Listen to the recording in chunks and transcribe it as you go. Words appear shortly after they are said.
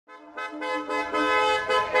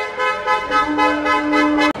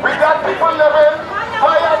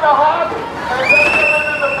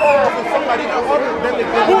somebody to order, then they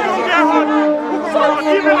who don't get hungry. So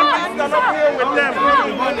even if you stand up here with them,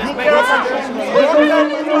 you can't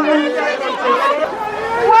control.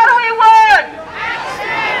 What do we want?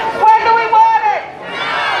 When do we want it?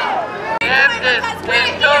 There's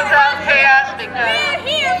total chaos because we're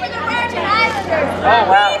here for the Virgin Islanders. Oh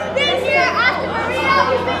wow. We've been here after Maria.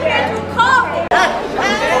 We've been here through COVID.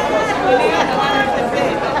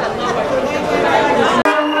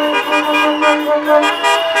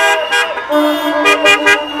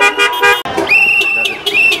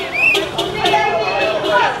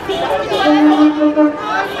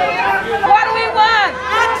 What do we want?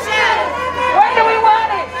 Action! When do we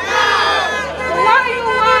want it? Now! What do you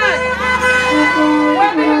want?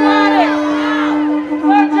 When do you want it? Now!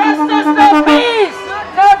 No justice, no peace!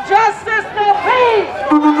 No justice, no peace!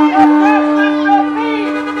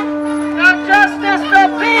 No justice, no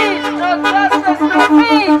peace! No justice, no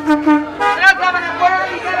peace! Now, Governor Burr,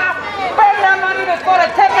 you gotta spend that money before they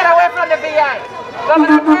take it away from the VI.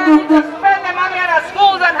 Governor Burr, you just spend the money on our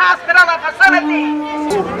schools and hospital and facilities.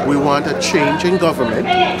 We want a change in government,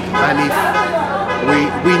 and if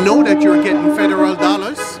we know that you're getting federal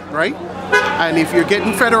dollars, right? And if you're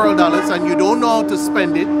getting federal dollars and you don't know how to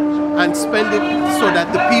spend it, and spend it so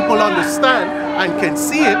that the people understand and can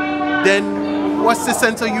see it, then what's the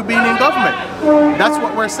sense of you being in government? That's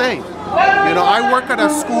what we're saying. You know, I work at a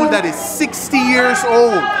school that is 60 years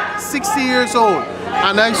old, 60 years old,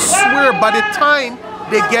 and I swear by the time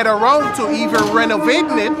they get around to even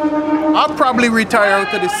renovating it, I'll probably retire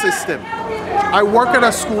out of the system. I work at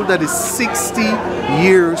a school that is 60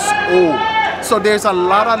 years old. So there's a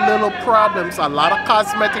lot of little problems, a lot of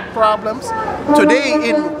cosmetic problems.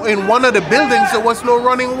 Today in one of the buildings there was no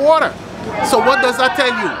running water. So what does that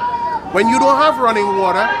tell you? When you don't have running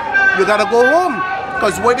water, you gotta go home.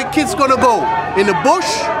 Because where the kids gonna go? In the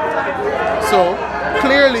bush? So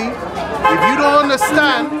clearly, if you don't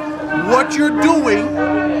understand what you're doing,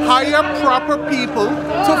 hire proper people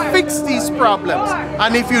to fix these problems.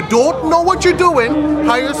 And if you don't know what you're doing,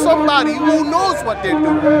 hire somebody who knows what they're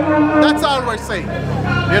doing. That's all we're saying.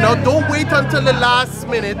 You know, don't wait until the last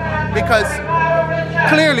minute, because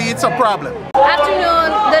clearly it's a problem. Afternoon,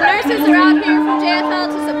 the nurses are out here from JFL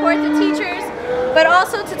to support the teachers, but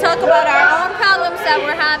also to talk about our own problems that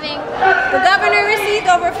we're having. The governor received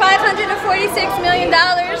over $546 million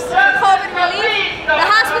for COVID relief. The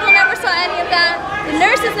hospital never saw any of that. The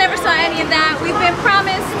nurses never saw any of that. We've been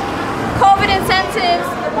promised COVID incentives,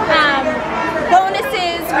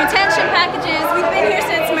 bonuses, retention packages. We've been here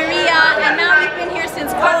since Maria, and now we've been here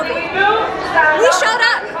since COVID. We showed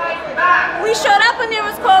up. We showed up when there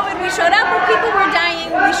was COVID. We showed up when people were dying.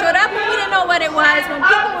 We showed up when we didn't know what it was, when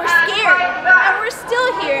people were scared. And we're still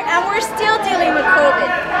here, and we're still dealing with COVID.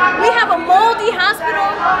 We have a moldy hospital.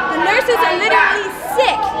 The nurses are literally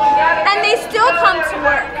sick, and they still come to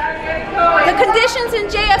work. The conditions in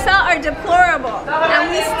JFL are deplorable, and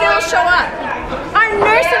we still show up. Our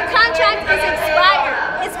nursing contract is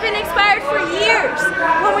expired. It's been expired for years.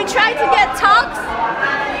 When we tried to get talks,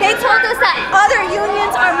 they told us that other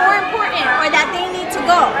unions are more important, or that they need to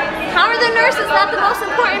go. How are the nurses not the most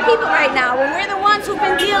important people right now, when we're the ones who've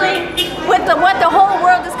been dealing with what the whole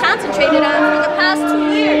world is concentrated on for the past 2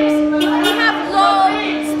 years? We have low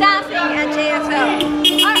staffing at JFL.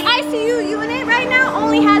 Our ICU unit right now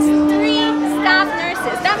only has 3 staff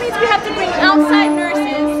nurses. That means we have to bring outside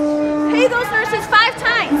nurses, pay those nurses 5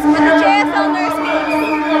 times what the JFL nurse makes.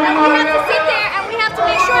 And we have to sit there and we have to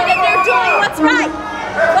make sure that they're doing what's right,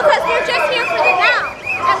 because they're just here for the now.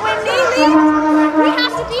 And when they leave, we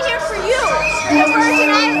have to be here for you, the Virgin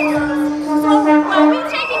Islanders. So when we're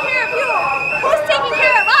taking care of you, who's taking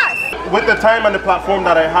care of us? With the time and the platform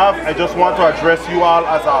that I have, I just want to address you all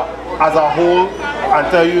as a whole and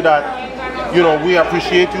tell you that, you know, we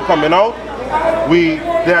appreciate you coming out.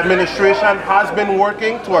 The administration has been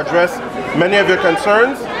working to address many of your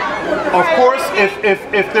concerns. Of course,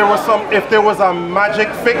 if there was a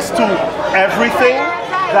magic fix to everything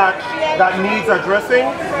that needs addressing,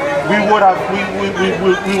 we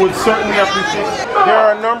would certainly appreciate it. There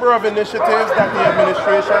are a number of initiatives that the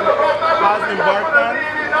administration has embarked on,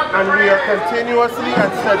 and we are continuously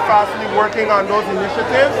and steadfastly working on those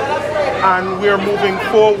initiatives, and we are moving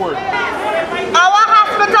forward. Our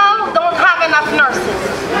hospitals don't have enough nurses.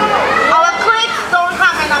 Our clinics don't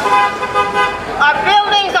have enough nurses. Our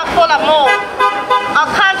buildings are full of mold. Our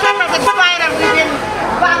contract has expired and we've been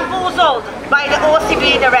bamboozled by the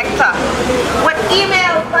OCB director. With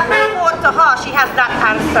emails back and forth to her, she has not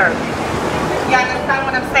answered. You understand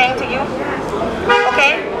what I'm saying to you?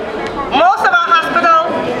 Okay? Most of our hospital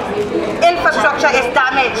infrastructure is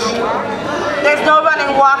damaged. There's no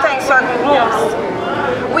running water in certain rooms.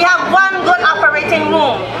 We have one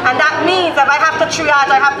means if I have to triage,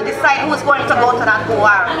 I have to decide who's going to go to that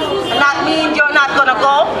OR. And that means you're not going to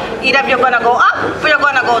go, either you're going to go up or you're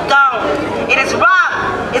going to go down. It is wrong.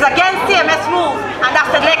 It's against CMS rules, and that's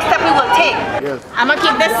the next step we will take. Yes. I'm going to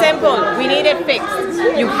keep this simple. We need it fixed.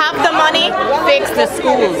 You have the money, fix the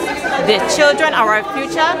schools. The children are our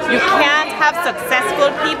future. You can't have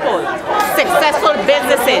successful people, successful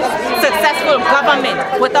businesses, successful government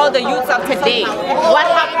without the youth of today.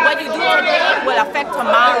 What you do today will affect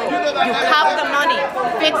tomorrow. You have the money,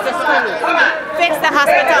 fix the schools, fix the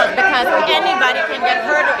hospitals, because anybody can get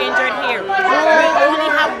hurt or injured here. We only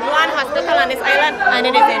have one hospital on this island, and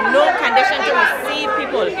it is in no condition to receive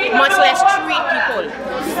people, much less treat people.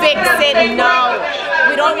 Fix it now.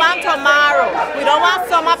 We don't want tomorrow. We don't want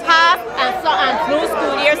summer pass and new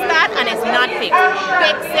school year start and it's not fixed.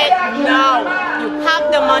 Fix it now. You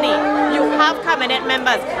have the money. You have cabinet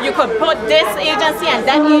members. You could put this agency and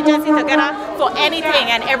that agency together for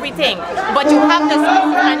anything and everything. But you have the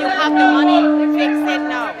schools and you have the money. Fix it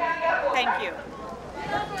now. Thank you.